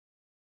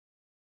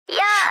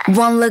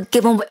One look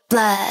given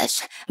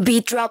whiplash.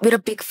 Beat drop with a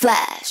big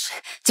flash.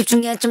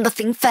 집중해 좀 더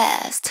think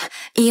fast.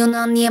 이유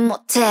넌 이해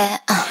못해.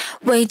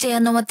 왜 이제야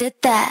너와 did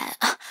that.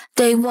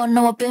 Day one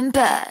너와 been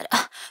bad.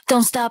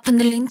 Don't stop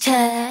흔들린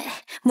채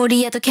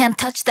무리해도 can't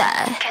touch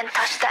that.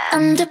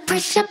 Under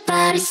pressure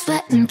body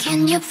sweating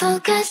can you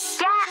focus?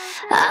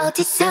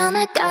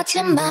 어디서나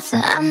꺼진 맙서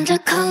I'm the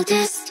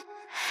coldest.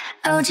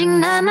 오직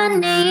나만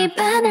네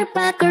입안을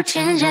바꿀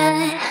change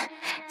it.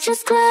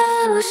 Just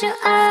close your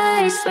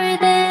eyes,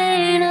 breathe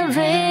in and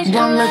visualize.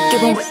 One look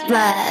given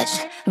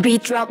whiplash.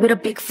 Beat drop with a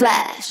big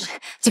flash.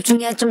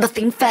 집중해 좀 더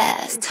think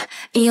fast.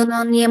 이유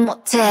넌 이해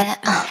못해.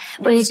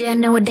 왜 이제야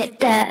너와 did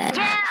that.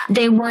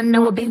 Day one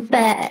너와 been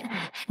bad.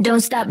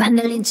 Don't stop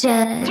흔들린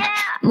채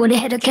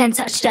무리해도 can't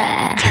touch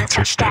that.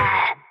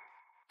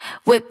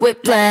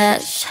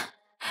 Whiplash.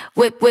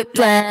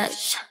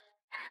 Whiplash.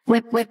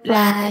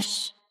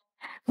 Whiplash.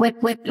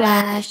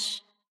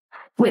 Whiplash.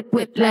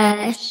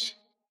 Whiplash.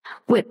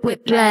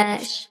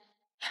 Whiplash.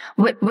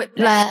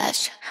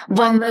 Whiplash.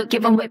 One look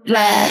given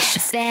whiplash.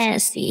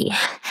 Fancy.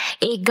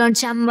 이건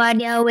참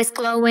화려해. It's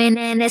glowing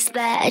and it's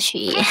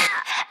flashy.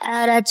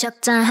 알아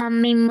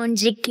적당함이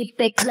뭔지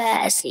keep it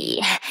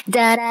classy.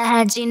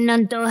 따라하지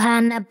넌 또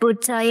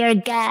하나부터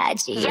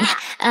열까지.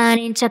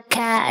 아닌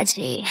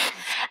척하지.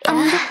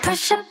 Under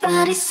pressure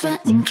body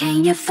sweating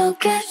can you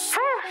focus?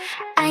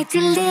 I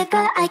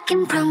deliver, I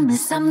can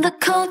promise I'm the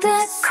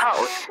coldest.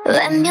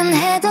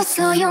 외면해도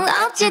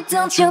소용없지,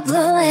 don't you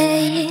blow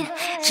it.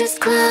 Just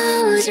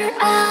close your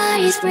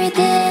eyes, breathe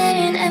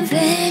in and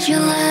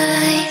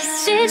visualize.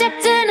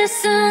 시작되는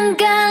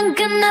순간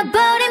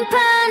끝나버린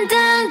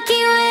판단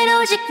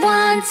기회는 오직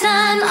one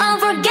time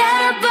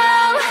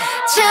unforgettable.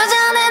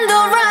 찾아낸 the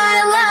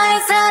right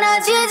line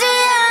사라지지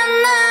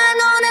않아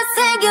너는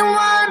second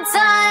one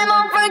time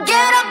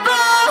unforgettable.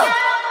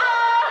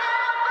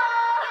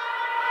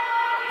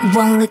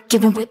 One look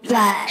given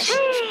whiplash.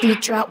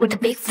 Beat drop with a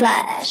big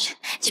flash.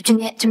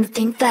 집중해 좀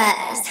think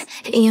fast.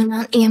 이유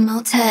넌 이해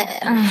못해.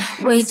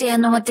 왜 이제야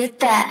너와 did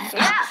that.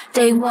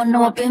 Day one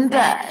너와 been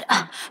bad.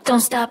 Don't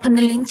stop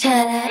흔들린 채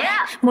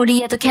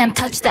무리해도 can't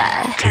touch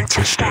that.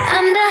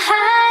 I'm the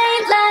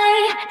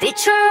highlight, beat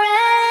your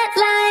red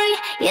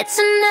light. Yeah,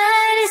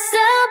 tonight is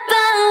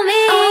about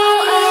me.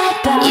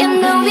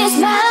 You know it's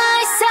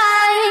my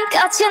side,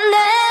 거친 내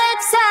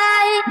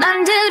side.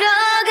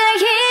 만들어갈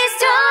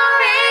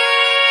history.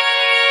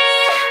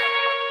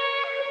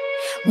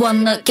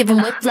 One look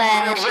given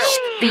whiplash.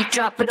 Beat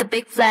drop with a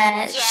big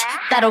flash.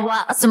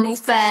 따라와 어서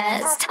move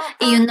fast.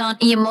 이유 넌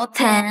이해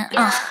못해.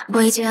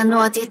 왜 이제야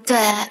너와 did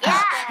that.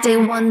 Day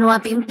one 너와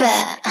been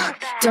bad.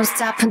 Don't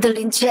stop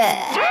흔들린 채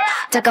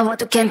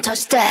다가와도 can't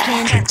touch that.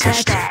 Can't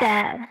touch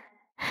that.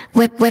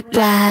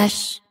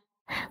 Whiplash.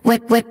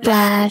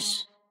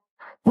 Whiplash.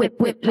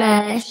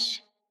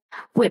 Whiplash.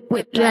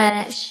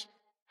 Whiplash.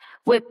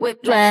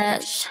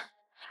 Whiplash.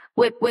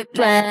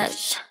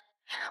 Whiplash.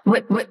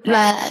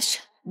 Whiplash.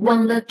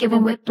 One look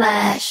given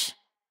whiplash.